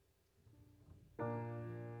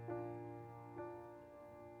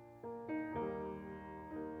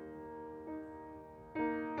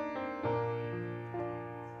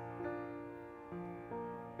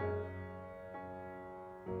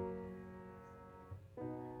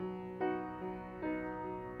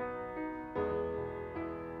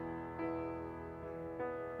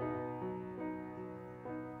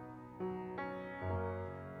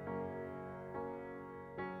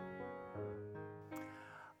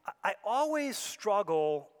I always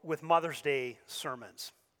struggle with Mother's Day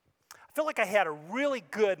sermons. I feel like I had a really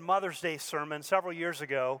good Mother's Day sermon several years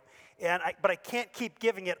ago, but I can't keep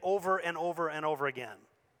giving it over and over and over again.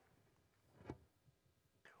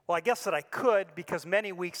 Well, I guess that I could, because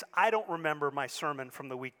many weeks I don't remember my sermon from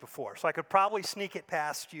the week before. So I could probably sneak it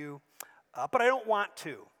past you, but I don't want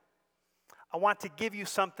to. I want to give you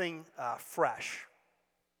something fresh.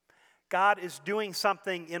 God is doing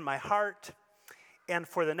something in my heart, and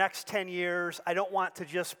for the next 10 years, I don't want to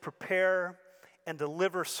just prepare and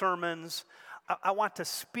deliver sermons. I want to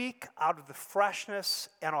speak out of the freshness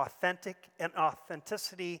and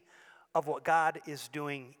authenticity of what God is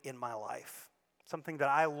doing in my life. Something that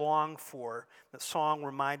I long for. The song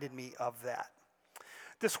reminded me of that.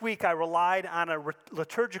 This week I relied on a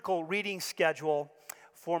liturgical reading schedule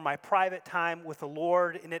for my private time with the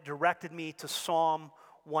Lord, and it directed me to Psalm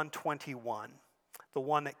 121, the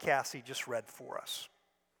one that Cassie just read for us.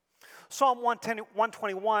 Psalm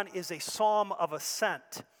 121 is a psalm of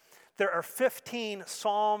ascent. There are 15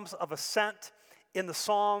 psalms of ascent in the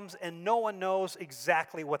Psalms, and no one knows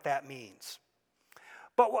exactly what that means.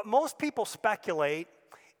 But what most people speculate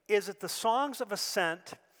is that the songs of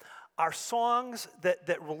ascent are songs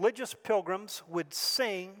that religious pilgrims would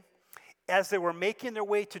sing as they were making their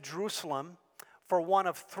way to Jerusalem for one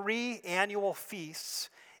of 3 annual feasts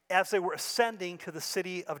as they were ascending to the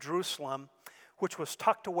city of Jerusalem, which was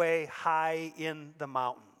tucked away high in the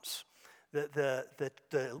mountains.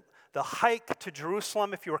 The hike to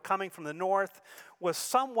Jerusalem, if you were coming from the north, was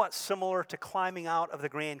somewhat similar to climbing out of the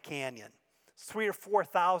Grand Canyon. 3,000 or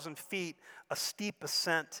 4,000 feet, a steep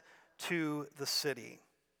ascent to the city.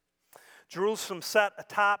 Jerusalem sat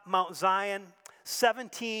atop Mount Zion,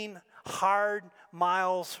 17 hard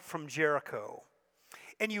miles from Jericho.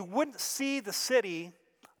 And you wouldn't see the city,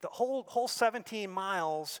 the whole 17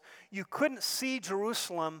 miles, you couldn't see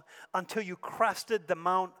Jerusalem until you crested the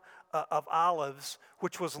Mount of Olives,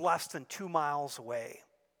 which was less than 2 miles away.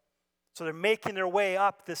 So they're making their way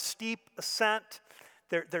up this steep ascent.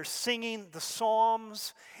 They're singing the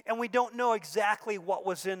psalms, and we don't know exactly what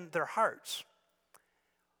was in their hearts.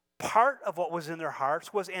 Part of what was in their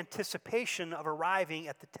hearts was anticipation of arriving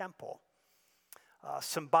at the temple,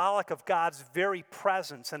 symbolic of God's very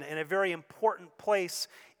presence and a very important place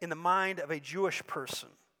in the mind of a Jewish person.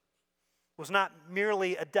 It was not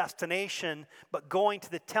merely a destination, but going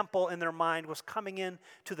to the temple in their mind was coming in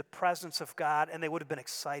to the presence of God, and they would have been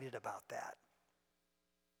excited about that.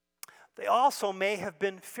 They also may have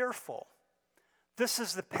been fearful. This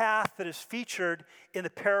is the path that is featured in the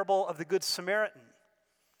parable of the Good Samaritan.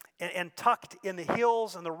 And tucked in the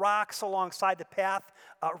hills and the rocks alongside the path,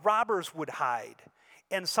 robbers would hide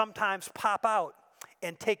and sometimes pop out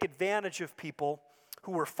and take advantage of people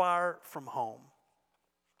who were far from home.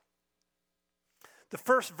 The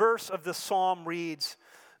first verse of this psalm reads,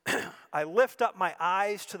 I lift up my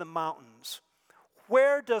eyes to the mountains.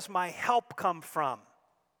 Where does my help come from?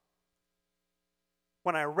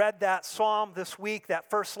 When I read that psalm this week, that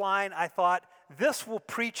first line, I thought, this will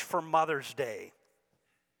preach for Mother's Day.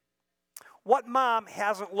 What mom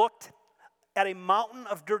hasn't looked at a mountain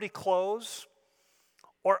of dirty clothes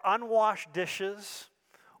or unwashed dishes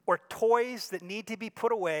or toys that need to be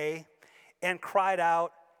put away and cried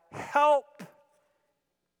out, help?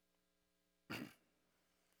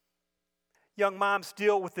 Young moms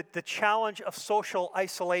deal with the challenge of social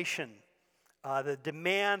isolation, the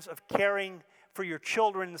demands of caring for your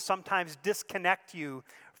children sometimes disconnect you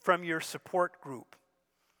from your support group.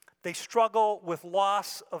 They struggle with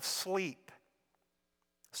loss of sleep.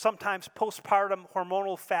 Sometimes postpartum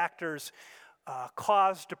hormonal factors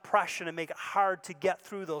cause depression and make it hard to get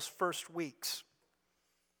through those first weeks.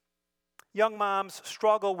 Young moms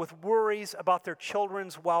struggle with worries about their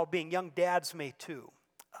children's well-being. Young dads may too.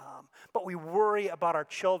 But we worry about our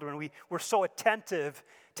children. We're so attentive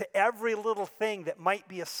to every little thing that might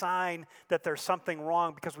be a sign that there's something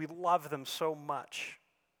wrong because we love them so much.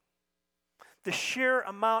 The sheer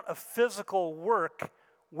amount of physical work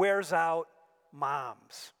wears out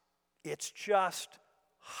moms. It's just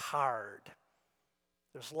hard.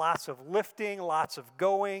 There's lots of lifting, lots of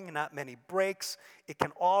going, not many breaks. It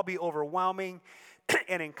can all be overwhelming.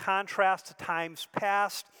 And in contrast to times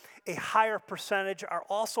past, a higher percentage are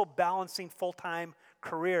also balancing full-time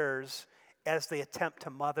careers as they attempt to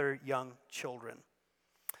mother young children.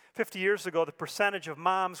 50 years ago, the percentage of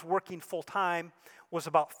moms working full-time was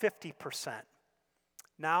about 50%.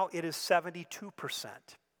 Now it is 72%.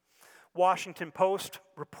 Washington Post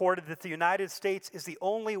reported that the United States is the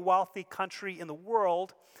only wealthy country in the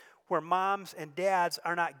world where moms and dads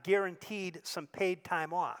are not guaranteed some paid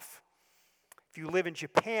time off. If you live in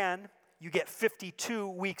Japan, you get 52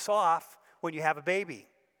 weeks off when you have a baby.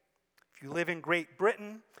 If you live in Great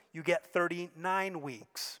Britain, you get 39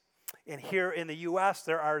 weeks. And here in the U.S.,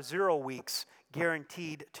 there are 0 weeks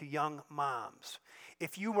guaranteed to young moms.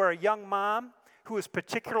 If you were a young mom who is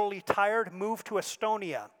particularly tired, move to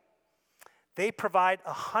Estonia. They provide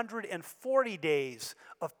 140 days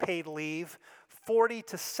of paid leave, 40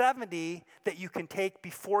 to 70 that you can take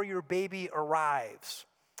before your baby arrives.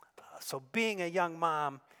 So being a young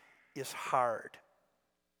mom is hard.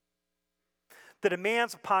 The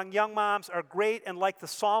demands upon young moms are great, and like the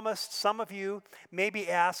psalmist, some of you may be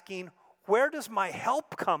asking, where does my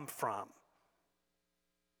help come from?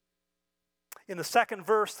 In the second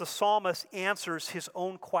verse, the psalmist answers his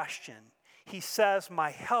own question. He says, my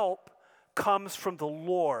help comes from the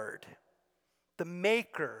Lord, the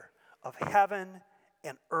maker of heaven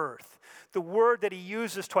and earth. The word that he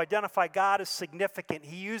uses to identify God is significant.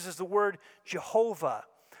 He uses the word Jehovah,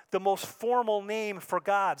 the most formal name for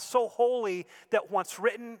God, so holy that once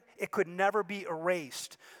written, it could never be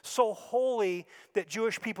erased. So holy that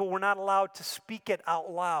Jewish people were not allowed to speak it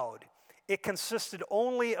out loud. It consisted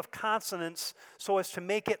only of consonants so as to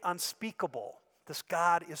make it unspeakable. This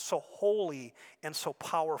God is so holy and so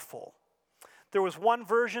powerful. There was one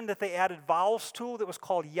version that they added vowels to that was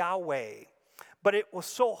called Yahweh. But it was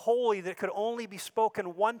so holy that it could only be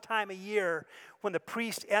spoken one time a year when the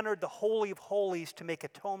priest entered the Holy of Holies to make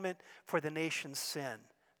atonement for the nation's sin.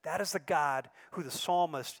 That is the God who the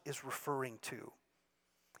psalmist is referring to.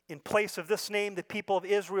 In place of this name, the people of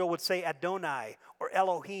Israel would say Adonai or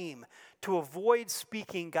Elohim to avoid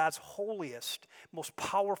speaking God's holiest, most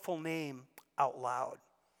powerful name out loud.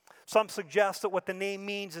 Some suggest that what the name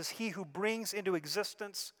means is he who brings into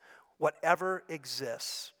existence whatever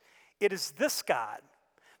exists. It is this God,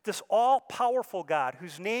 this all-powerful God,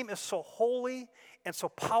 whose name is so holy and so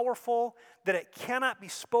powerful that it cannot be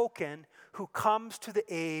spoken, who comes to the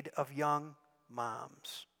aid of young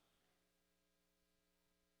moms.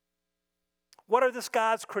 What are this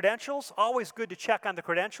God's credentials? Always good to check on the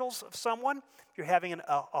credentials of someone. If you're having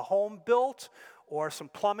a home built or some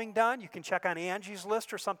plumbing done, you can check on Angie's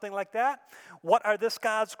List or something like that. What are this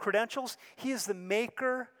God's credentials? He is the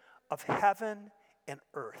maker of heaven and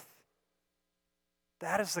earth.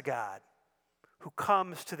 That is the God who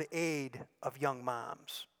comes to the aid of young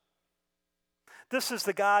moms. This is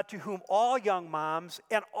the God to whom all young moms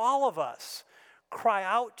and all of us cry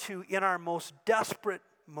out to in our most desperate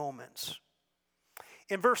moments.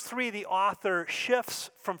 In verse 3, the author shifts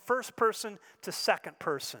from first person to second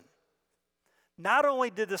person. Not only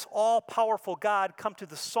did this all-powerful God come to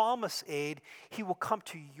the psalmist's aid, he will come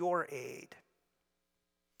to your aid.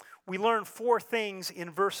 We learn 4 things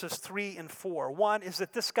in verses 3 and 4. One is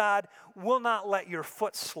that this God will not let your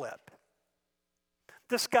foot slip.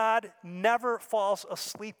 This God never falls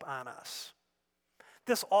asleep on us.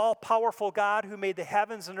 This all-powerful God who made the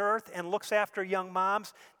heavens and earth and looks after young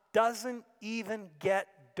moms doesn't even get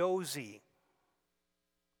dozy.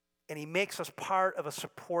 And he makes us part of a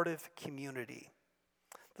supportive community.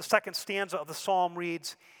 The second stanza of the psalm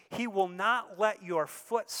reads, he will not let your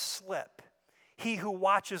foot slip. He who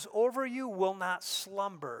watches over you will not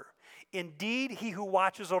slumber. Indeed, he who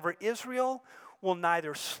watches over Israel will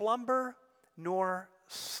neither slumber nor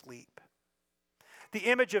sleep. The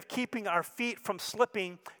image of keeping our feet from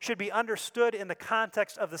slipping should be understood in the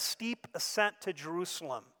context of the steep ascent to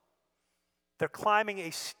Jerusalem. They're climbing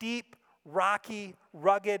a steep, rocky,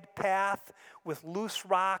 rugged path with loose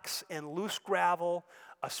rocks and loose gravel.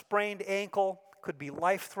 A sprained ankle could be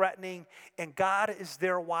life-threatening, and God is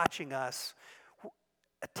there watching us,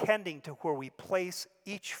 attending to where we place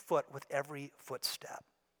each foot with every footstep.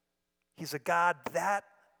 He's a God that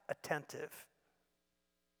attentive.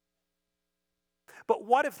 But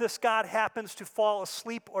what if this God happens to fall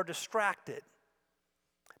asleep or distracted?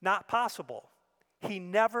 Not possible. He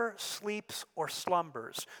never sleeps or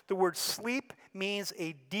slumbers. The word sleep means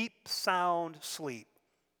a deep sound sleep.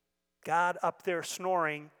 God up there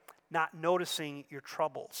snoring, not noticing your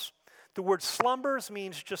troubles. The word slumbers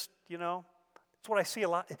means just, it's what I see a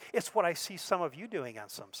lot. It's what I see some of you doing on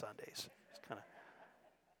some Sundays. It's kind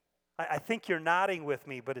of, I think you're nodding with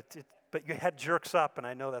me, but your head jerks up, and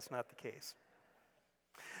I know that's not the case.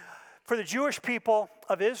 For the Jewish people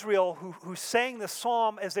of Israel who sang the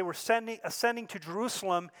psalm as they were ascending to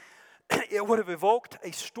Jerusalem, it would have evoked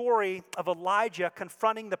a story of Elijah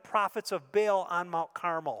confronting the prophets of Baal on Mount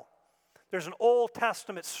Carmel. There's an Old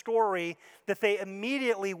Testament story that they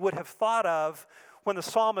immediately would have thought of when the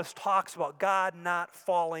psalmist talks about God not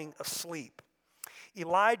falling asleep.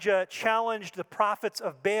 Elijah challenged the prophets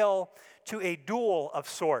of Baal to a duel of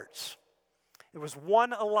sorts. There was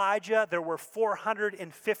one Elijah, there were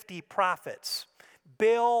 450 prophets.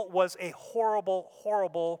 Baal was a horrible,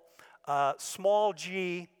 horrible, small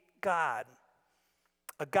g god.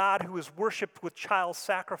 A god who was worshipped with child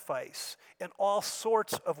sacrifice and all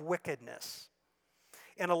sorts of wickedness.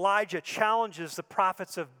 And Elijah challenges the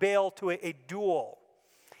prophets of Baal to a duel.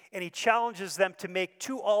 And he challenges them to make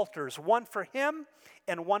two altars, one for him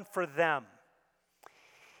and one for them.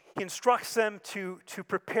 He instructs them to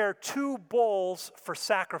prepare two bowls for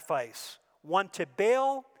sacrifice, one to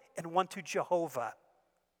Baal and one to Jehovah.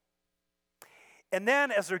 And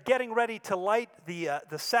then as they're getting ready to light the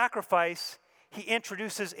sacrifice, he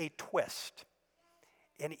introduces a twist.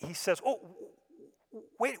 And he says, oh,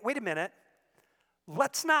 wait a minute.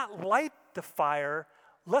 Let's not light the fire.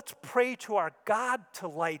 Let's pray to our God to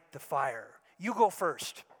light the fire. You go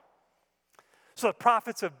first. So the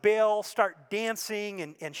prophets of Baal start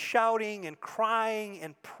dancing and shouting and crying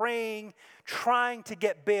and praying, trying to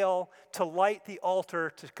get Baal to light the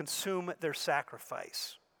altar to consume their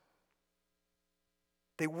sacrifice.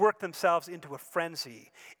 They work themselves into a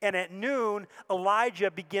frenzy. And at noon,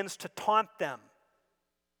 Elijah begins to taunt them.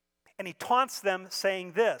 And he taunts them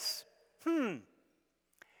saying this,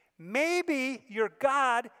 maybe your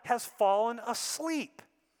God has fallen asleep.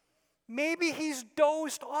 Maybe he's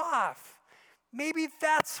dozed off. Maybe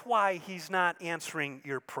that's why he's not answering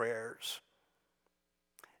your prayers.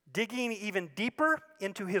 Digging even deeper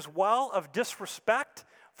into his well of disrespect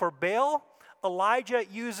for Baal, Elijah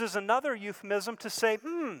uses another euphemism to say,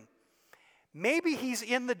 maybe he's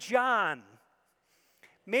in the John.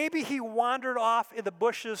 Maybe he wandered off in the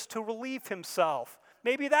bushes to relieve himself.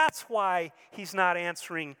 Maybe that's why he's not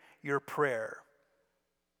answering your prayer.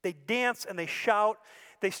 They dance and they shout.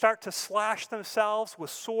 They start to slash themselves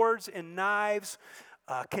with swords and knives,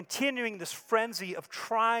 continuing this frenzy of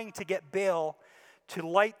trying to get Baal to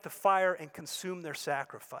light the fire and consume their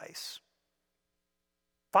sacrifice.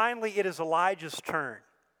 Finally, it is Elijah's turn.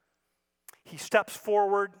 He steps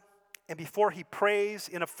forward, and before he prays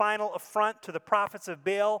in a final affront to the prophets of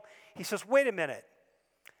Baal, he says, wait a minute.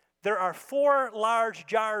 There are 4 large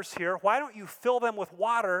jars here. Why don't you fill them with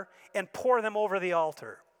water and pour them over the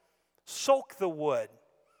altar? Soak the wood.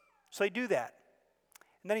 So they do that.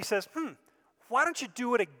 And then he says, why don't you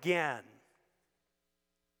do it again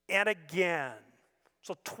and again?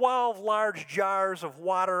 So 12 large jars of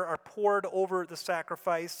water are poured over the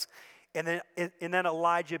sacrifice, and then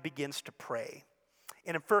Elijah begins to pray.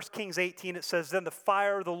 And in 1 Kings 18 it says, then the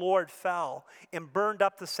fire of the Lord fell and burned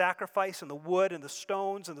up the sacrifice and the wood and the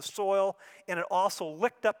stones and the soil, and it also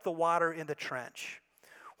licked up the water in the trench.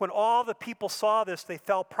 When all the people saw this, they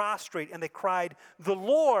fell prostrate and they cried, the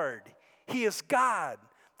Lord, he is God.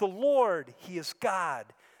 The Lord, he is God.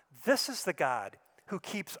 This is the God who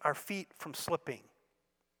keeps our feet from slipping.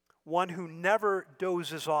 One who never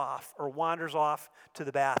dozes off or wanders off to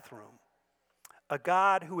the bathroom. A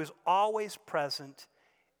God who is always present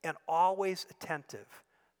and always attentive.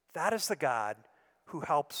 That is the God who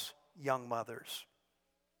helps young mothers.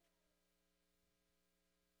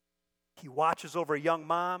 He watches over young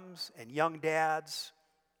moms and young dads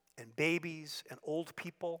and babies and old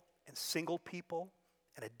people and single people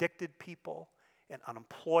and addicted people and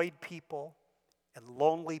unemployed people and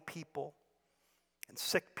lonely people and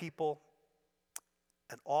sick people,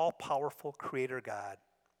 an all-powerful creator God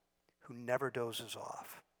who never dozes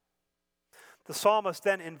off. The psalmist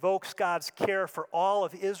then invokes God's care for all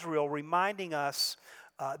of Israel, reminding us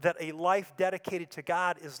that a life dedicated to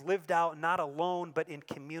God is lived out not alone but in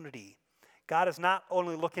community. God is not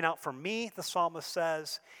only looking out for me, the psalmist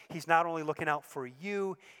says, he's not only looking out for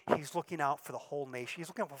you, he's looking out for the whole nation. He's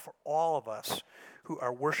looking out for all of us who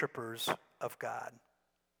are worshipers of God.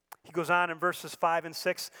 He goes on in verses 5 and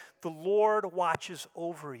 6, the Lord watches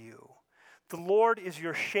over you. The Lord is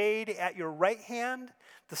your shade at your right hand.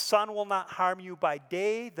 The sun will not harm you by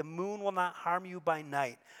day. The moon will not harm you by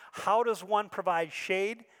night. How does one provide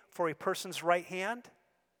shade for a person's right hand?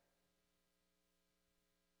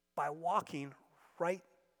 By walking right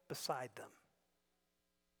beside them.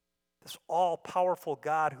 This all-powerful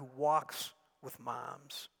God who walks with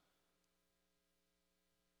moms.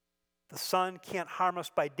 The sun can't harm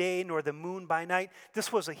us by day, nor the moon by night.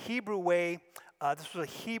 This was a Hebrew way,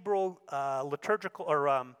 liturgical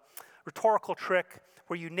or rhetorical trick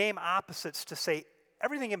where you name opposites to say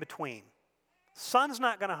everything in between. Sun's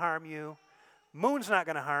not going to harm you. Moon's not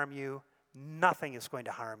going to harm you. Nothing is going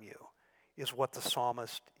to harm you, is what the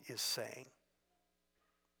psalmist is saying.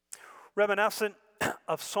 Reminiscent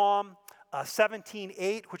of Psalm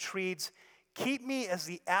 17:8, which reads, keep me as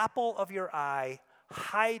the apple of your eye,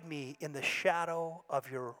 hide me in the shadow of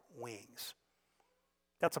your wings.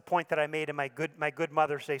 That's a point that I made in my Good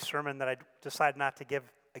Mother's Day sermon that I decided not to give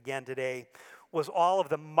again today, was all of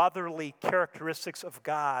the motherly characteristics of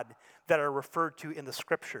God that are referred to in the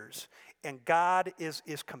Scriptures. And God is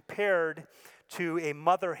compared to a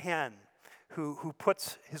mother hen who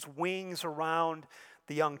puts his wings around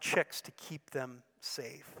the young chicks to keep them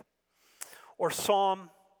safe. Or Psalm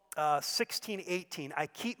 16:18, I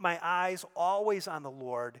keep my eyes always on the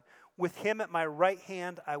Lord. With him at my right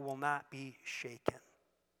hand, I will not be shaken.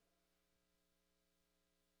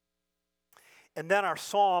 And then our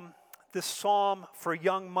psalm, this psalm for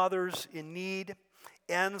young mothers in need,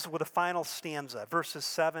 ends with a final stanza, verses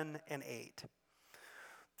 7 and 8.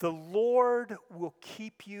 The Lord will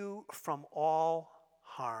keep you from all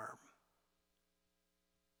harm.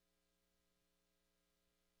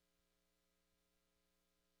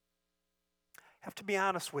 I have to be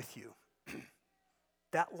honest with you.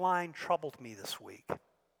 That line troubled me this week.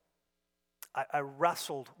 I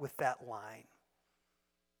wrestled with that line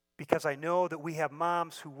because I know that we have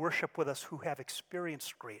moms who worship with us who have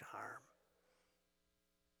experienced great harm.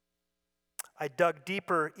 I dug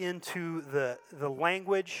deeper into the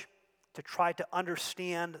language to try to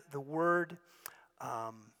understand the word,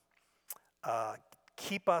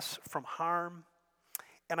 keep us from harm.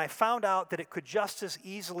 And I found out that it could just as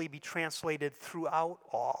easily be translated throughout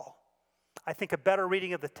all. I think a better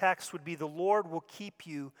reading of the text would be, the Lord will keep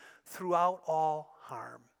you throughout all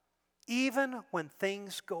harm. Even when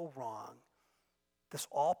things go wrong, this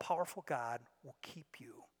all-powerful God will keep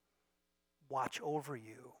you, watch over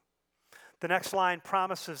you. The next line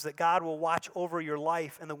promises that God will watch over your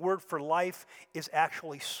life, and the word for life is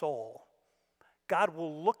actually soul. God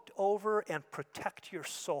will look over and protect your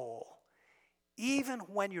soul, even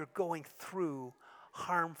when you're going through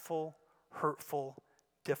harmful, hurtful,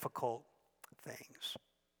 difficult things.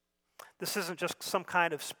 This isn't just some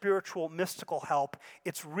kind of spiritual, mystical help.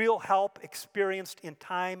 It's real help experienced in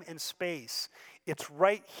time and space. It's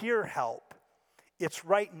right here help. It's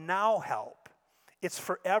right now help. It's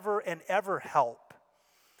forever and ever help.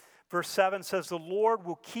 Verse 7 says, the Lord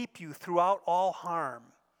will keep you throughout all harm.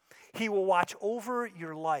 He will watch over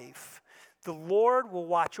your life. The Lord will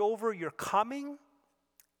watch over your coming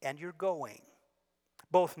and your going,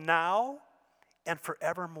 both now and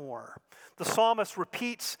forevermore. The psalmist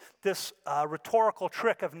repeats this rhetorical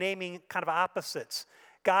trick of naming kind of opposites.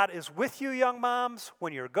 God is with you, young moms,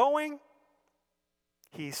 when you're going.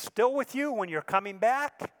 He's still with you when you're coming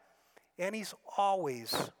back. And he's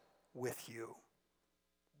always with you,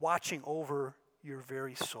 watching over your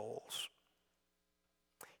very souls.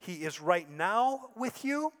 He is right now with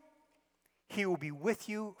you. He will be with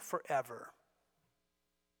you forever.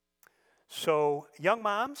 So, young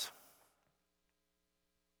moms,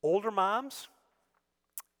 older moms,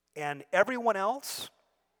 and everyone else,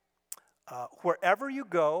 wherever you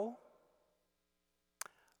go,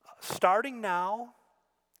 starting now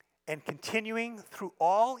and continuing through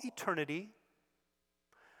all eternity,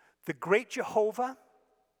 the great Jehovah,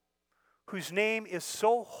 whose name is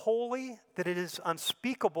so holy that it is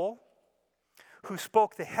unspeakable, who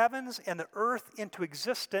spoke the heavens and the earth into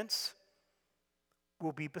existence,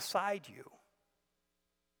 will be beside you,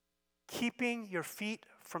 keeping your feet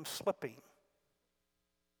from slipping,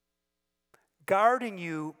 guarding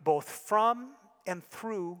you both from and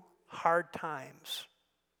through hard times,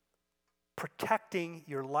 protecting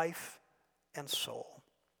your life and soul.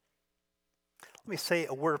 Let me say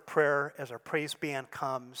a word of prayer as our praise band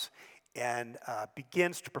comes and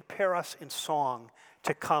begins to prepare us in song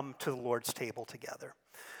to come to the Lord's table together.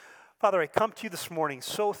 Father, I come to you this morning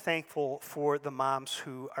so thankful for the moms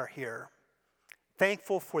who are here,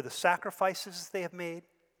 thankful for the sacrifices they have made,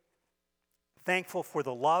 thankful for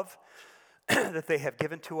the love that they have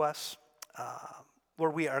given to us.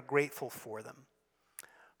 Lord, we are grateful for them.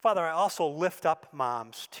 Father, I also lift up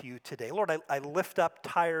moms to you today. Lord, I lift up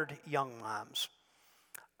tired young moms.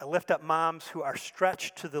 I lift up moms who are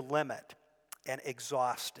stretched to the limit and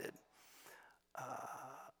exhausted,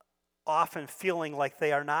 often feeling like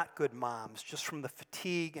they are not good moms just from the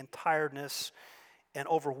fatigue and tiredness and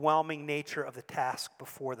overwhelming nature of the task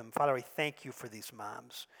before them. Father, I thank you for these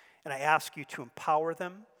moms, and I ask you to empower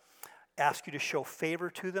them, ask you to show favor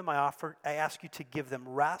to them. I ask you to give them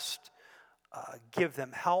rest, give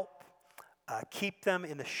them help, keep them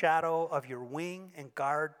in the shadow of your wing, and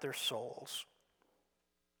guard their souls.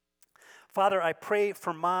 Father, I pray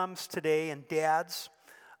for moms today and dads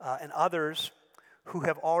and others who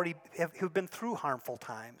who've been through harmful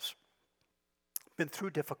times, been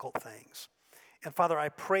through difficult things. And Father, I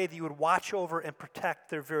pray that you would watch over and protect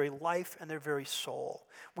their very life and their very soul.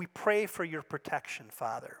 We pray for your protection,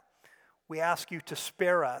 Father. We ask you to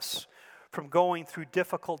spare us from going through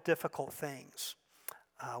difficult things.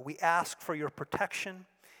 We ask for your protection,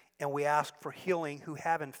 and we ask for healing who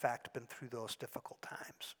have in fact been through those difficult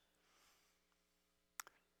times.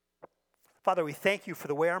 Father, we thank you for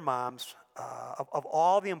the way our moms, of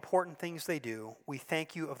all the important things they do, we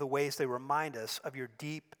thank you of the ways they remind us of your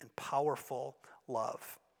deep and powerful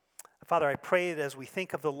love. Father, I pray that as we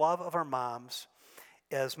think of the love of our moms,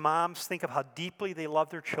 as moms think of how deeply they love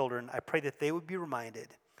their children, I pray that they would be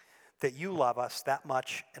reminded that you love us that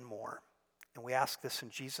much and more. And we ask this in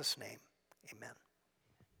Jesus' name. Amen.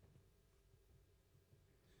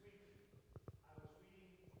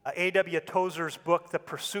 A.W. Tozer's book, The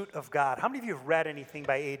Pursuit of God. How many of you have read anything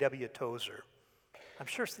by A.W. Tozer? I'm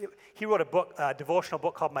sure he wrote a devotional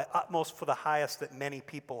book called My Utmost for the Highest that many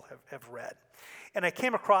people have read. And I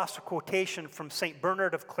came across a quotation from St.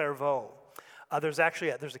 Bernard of Clairvaux. There's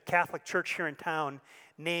a Catholic church here in town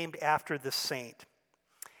named after this saint.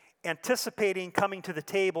 Anticipating coming to the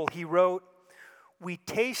table, he wrote, "We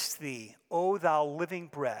taste thee, O thou living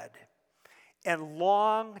bread, and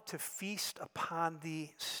long to feast upon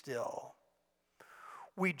thee still.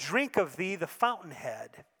 We drink of thee the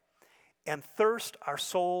fountainhead, and thirst our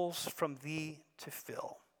souls from thee to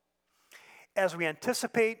fill." As we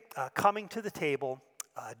anticipate coming to the table,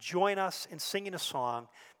 join us in singing a song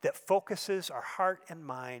that focuses our heart and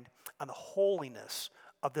mind on the holiness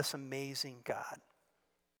of this amazing God.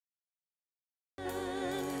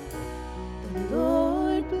 The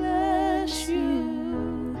Lord bless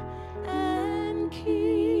you and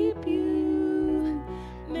keep you,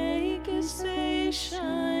 make his face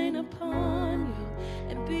shine upon you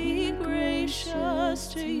and be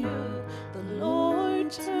gracious to you. The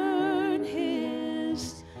Lord turn his